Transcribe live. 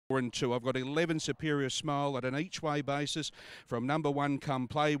and 2. I've got 11 Superior Smile at an each-way basis from number 1, Come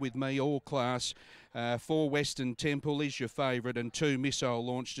Play With Me, all class. 4, Western Temple is your favourite, and 2, Missile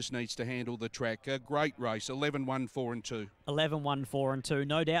Launch just needs to handle the track. A great race, 11, 1, 4 and 2. 11, 1, 4 and 2.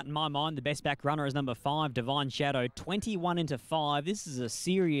 No doubt in my mind, the best back runner is number 5, Divine Shadow, 21 into 5. This is a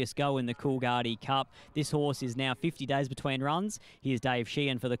serious go in the Coolgardie Cup. This horse is now 50 days between runs. Here's Dave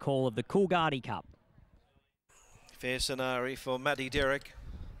Sheehan for the call of the Coolgardie Cup. Fair scenario for Matty Derrick.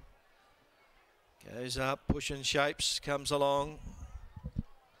 Goes up, pushing shapes, comes along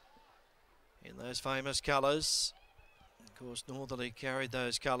in those famous colours. Of course, Northerly carried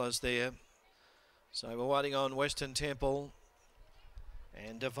those colours there. So we're waiting on Western Temple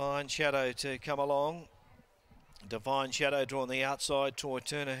and Divine Shadow to come along. Divine Shadow drawn the outside. Troy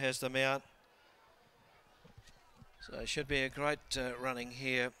Turner has them out. So it should be a great running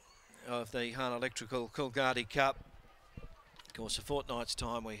here of the Hahn Electrical Coolgardie Cup. Of course, a fortnight's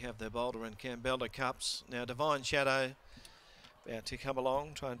time we have the Boulder and Campbell Cups. Now Divine Shadow about to come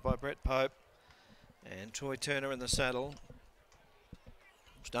along, trained by Brett Pope, and Troy Turner in the saddle.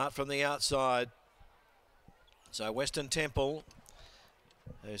 Start from the outside. So Western Temple,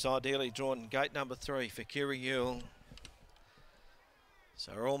 who's ideally drawn gate number 3 for Kiri Yule.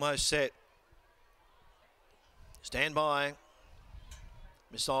 So we're almost set. Stand by.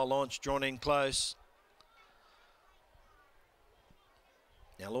 Missile Launch drawn in close.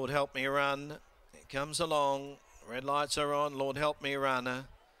 Now Lord Help Me Run, it comes along, red lights are on, Lord Help Me Run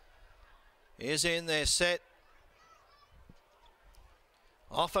is in there, set.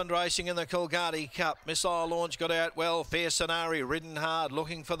 Off and racing in the Coolgardie Cup. Missile Launch got out well. Fair Scenario ridden hard,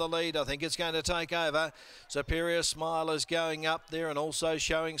 looking for the lead. I think it's going to take over. Superior Smile is going up there and also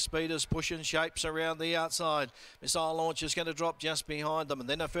showing speed as pushing shapes around the outside. Missile Launch is going to drop just behind them. And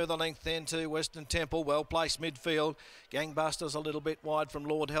then a further length then to Western Temple. Well placed midfield. Gangbusters a little bit wide from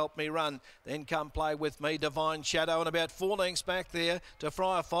Lord Help Me Run. Then Come Play With Me. Divine Shadow and about 4 lengths back there to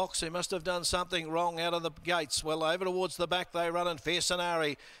Friar Fox, who must have done something wrong out of the gates. Well, over towards the back they run, and Fair Scenario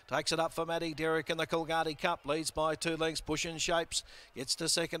takes it up for Matty Derrick in the Coolgardie Cup. Leads by 2 lengths, pushing shapes. Gets to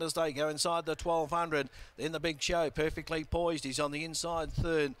second as they go inside the 1200. Then the Big Show, perfectly poised. He's on the inside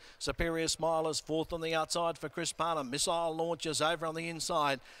third. Superior Smile is fourth on the outside for Chris Parnham. Missile Launches over on the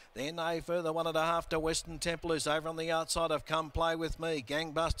inside. Then a further 1.5 to Western Temple, is over on the outside of Come Play With Me.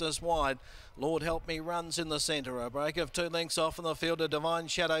 Gangbusters wide. Lord Help Me runs in the centre. A break of 2 lengths off in the field of Divine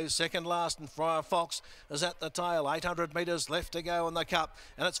Shadow, second last, and Friar Fox is at the tail. 800 metres left to go in the Cup.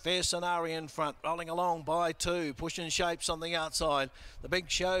 And it's Fair Scenario in front, rolling along by 2, pushing shapes on the outside. The Big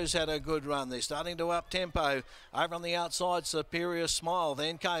Show's had a good run. They're starting to up tempo. Over on the outside, Superior Smile.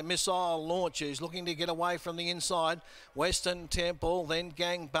 Then came Missile Launch, who's looking to get away from the inside. Western Temple, then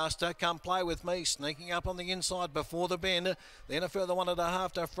Gangbuster. Come Play With Me, sneaking up on the inside before the bend. Then a further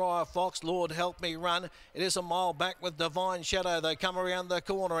 1.5 to Friar Fox. Lord Help Me Run. It is a mile back with Divine Shadow. They come around the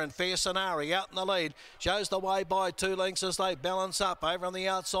corner, and Fair Scenario out in the lead. Shows the way by 2 lengths as they balance up. Over on the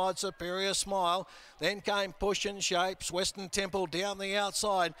outside, Superior Smile. Then came Pushing Shapes. Western Temple down the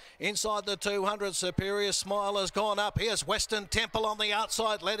outside. Inside the 200, Superior Smile has gone up. Here's Western Temple on the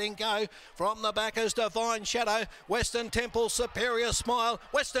outside, letting go. From the back is Divine Shadow. Western Temple, Superior Smile.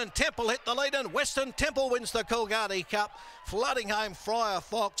 Western Temple hit the lead, and Western Temple wins the Coolgardie Cup. Flooding home Friar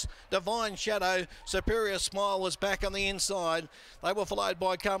Fox. Divine Shadow, Superior Smile was back on the inside. They were followed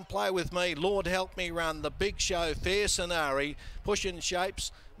by Come Play With Me, Lord Help Me Run, the Big Show, Fair Scenario, Pushing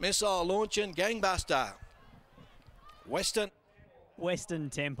Shapes, Missile Launch and Gangbuster. Western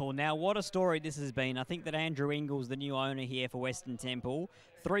Temple. Now, what a story this has been. I think that Andrew Ingles, the new owner here for Western Temple,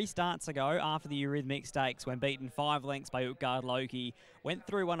 3 starts ago after the Eurythmic Stakes, when beaten 5 lengths by Utgard Loki, went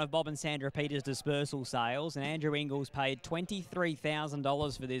through one of Bob and Sandra Peters' dispersal sales, and Andrew Ingles paid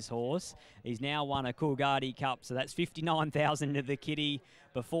 $23,000 for this horse. He's now won a Coolgardie Cup, so that's $59,000 into the kitty.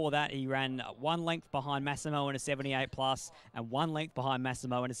 Before that, he ran 1 length behind Massimo in a 78 plus and 1 length behind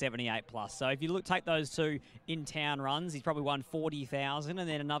Massimo in a 78 plus. So if you take those 2 in-town runs, he's probably won $40,000 and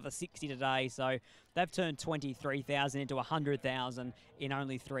then another 60 today. So they've turned $23,000 into $100,000 in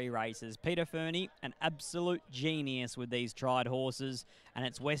only 3 races. Peter Fernie, an absolute genius with these tried horses, and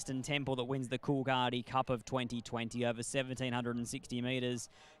it's Western Temple that wins the Coolgardie Cup of 2020 over 1,760 metres.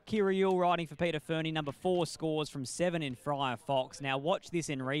 Kiri Yule riding for Peter Fernie. Number 4 scores from 7 in Friar Fox. Now watch this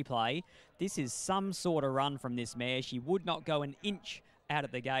in replay. This is some sort of run from this mare. She would not go an inch out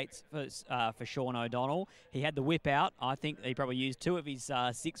at the gates for Sean O'Donnell. He had the whip out. I think he probably used 2 of his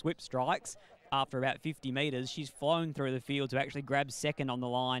 6 whip strikes. after about 50 metres. She's flown through the field to actually grab second on the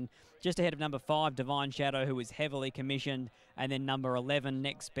line, just ahead of number 5, Divine Shadow, who was heavily commissioned, and then number 11,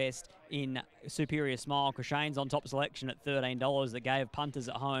 next best in Superior Smile. Crochane's on top selection at $13 that gave punters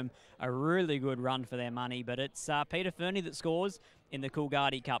at home a really good run for their money, but it's Peter Fernie that scores in the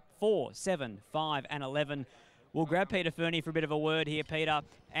Coolgardie Cup. 4, 7, 5 and 11. We'll grab Peter Fernie for a bit of a word here. Peter,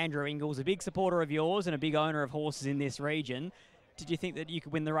 Andrew Ingles, a big supporter of yours and a big owner of horses in this region. Did you think that you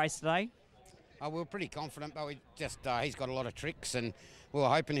could win the race today? We were pretty confident, but he's got a lot of tricks, and we were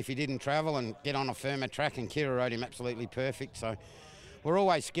hoping if he didn't travel and get on a firmer track, and Kira rode him absolutely perfect. So we're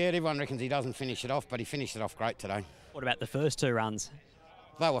always scared. Everyone reckons he doesn't finish it off, but he finished it off great today. What about the first 2 runs?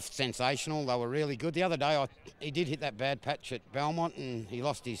 They were sensational. They were really good. The other day, he did hit that bad patch at Belmont, and he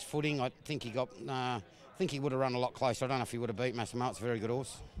lost his footing. I think he would have run a lot closer. I don't know if he would have beat Massimo. It's a very good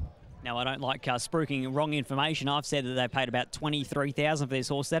horse. Now, I don't like spruiking wrong information. I've said that they paid about $23,000 for this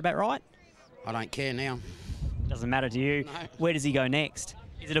horse. Is that about right? I don't care now. Doesn't matter to you. No. Where does he go next?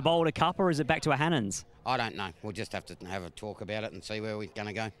 Is it a Boulder Cup or is it back to a Hannon's? I don't know. We'll just have to have a talk about it and see where we're going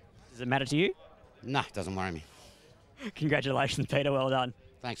to go. Does it matter to you? No, doesn't worry me. Congratulations, Peter. Well done.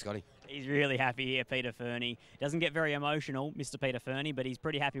 Thanks, Scotty. He's really happy here, Peter Fernie. Doesn't get very emotional, Mr. Peter Fernie, but he's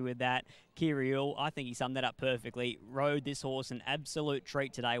pretty happy with that. Kiriel, I think he summed that up perfectly. Rode this horse an absolute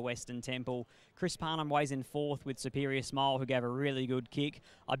treat today, Western Temple. Chris Parnham weighs in 4th with Superior Smile, who gave a really good kick.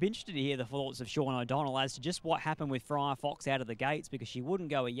 I'd be interested to hear the thoughts of Sean O'Donnell as to just what happened with Friar Fox out of the gates, because she wouldn't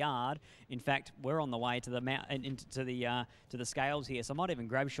go a yard. In fact, we're on the way to the scales here, so I might even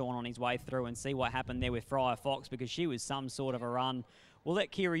grab Sean on his way through and see what happened there with Friar Fox, because she was some sort of a run. We'll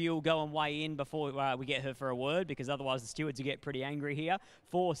let Kira Yule go and weigh in before we get her for a word, because otherwise the stewards will get pretty angry here.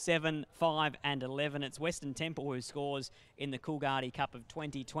 4, 7, 5 and 11. It's Western Temple who scores in the Coolgardie Cup of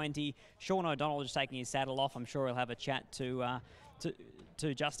 2020. Sean O'Donnell just taking his saddle off. I'm sure he'll have a chat to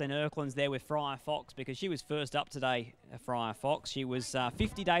Justin Erklands there with Friar Fox, because she was first up today, Friar Fox. She was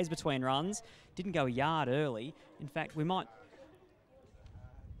 50 days between runs, didn't go a yard early. In fact, we might...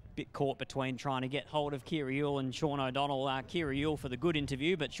 bit caught between trying to get hold of Kira Yule and Sean O'Donnell. Kira Yule for the good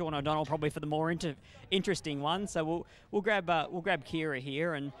interview, but Sean O'Donnell probably for the more interesting one. So we'll grab Kira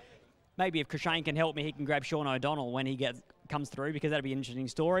here, and maybe if Crochane can help me, he can grab Sean O'Donnell when he comes through, because that'd be an interesting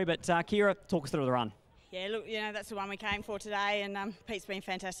story. But Kira, talk us through the run. Yeah, look, that's the one we came for today, and Pete's been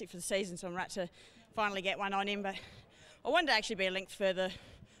fantastic for the season, so I'm right to finally get one on him. But I wanted to actually be a length further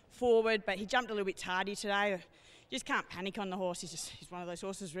forward, but he jumped a little bit tardy today. Just can't panic on the horse. He's one of those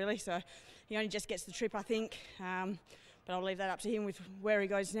horses, really. So he only just gets the trip, I think. But I'll leave that up to him with where he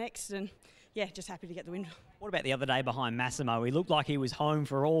goes next. And yeah, just happy to get the win. What about the other day behind Massimo? He looked like he was home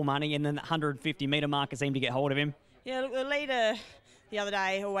for all money, and then the 150 metre marker seemed to get hold of him. Yeah, look, the leader the other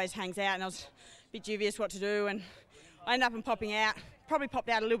day always hangs out, and I was a bit dubious what to do. And I ended up popping out. Probably popped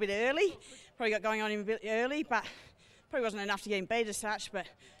out a little bit early. Probably got going on him a bit early, but probably wasn't enough to get him beat as such. But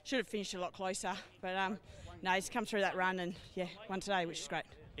should have finished a lot closer. But no, he's come through that run and, yeah, won today, which is great.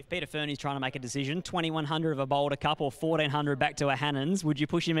 If Peter Fernie's trying to make a decision, 2,100 of a Boulder Cup or 1,400 back to a Hannon's, would you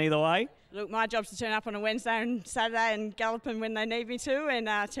push him either way? Look, my job's to turn up on a Wednesday and Saturday and gallop him when they need me to, and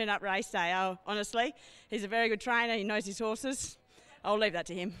turn up race day. Oh, honestly, he's a very good trainer. He knows his horses. I'll leave that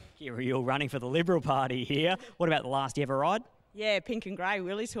to him. Kira Yule running for the Liberal Party here. What about the last you ever ride? Yeah, pink and grey,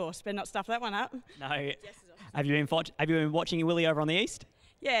 Willie's horse. Better not stuff that one up. No. Have you been watching Willie over on the east?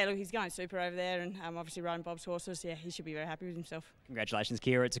 Yeah, look, he's going super over there, and obviously riding Bob's horses. Yeah, he should be very happy with himself. Congratulations,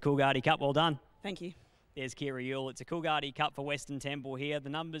 Kira. It's a Coolgardie Cup. Well done. Thank you. There's Kira Yule. It's a Coolgardie Cup for Western Temple here.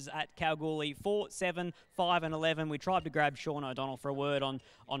 The numbers at Kalgoorlie, 4, 7, 5 and 11. We tried to grab Sean O'Donnell for a word on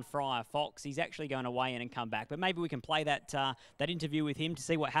Friar Fox. He's actually going to weigh in and come back. But maybe we can play that interview with him to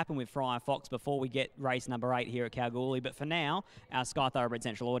see what happened with Friar Fox before we get race number 8 here at Kalgoorlie. But for now, our Sky Thoroughbred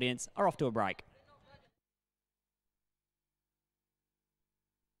Central audience are off to a break.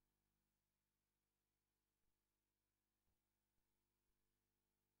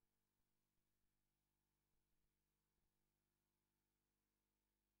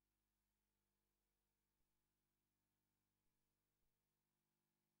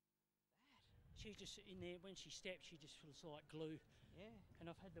 She just in there, when she steps, she just feels like glue. Yeah. And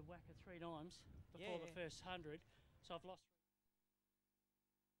I've had the whacker 3 times before the first 100, so I've lost.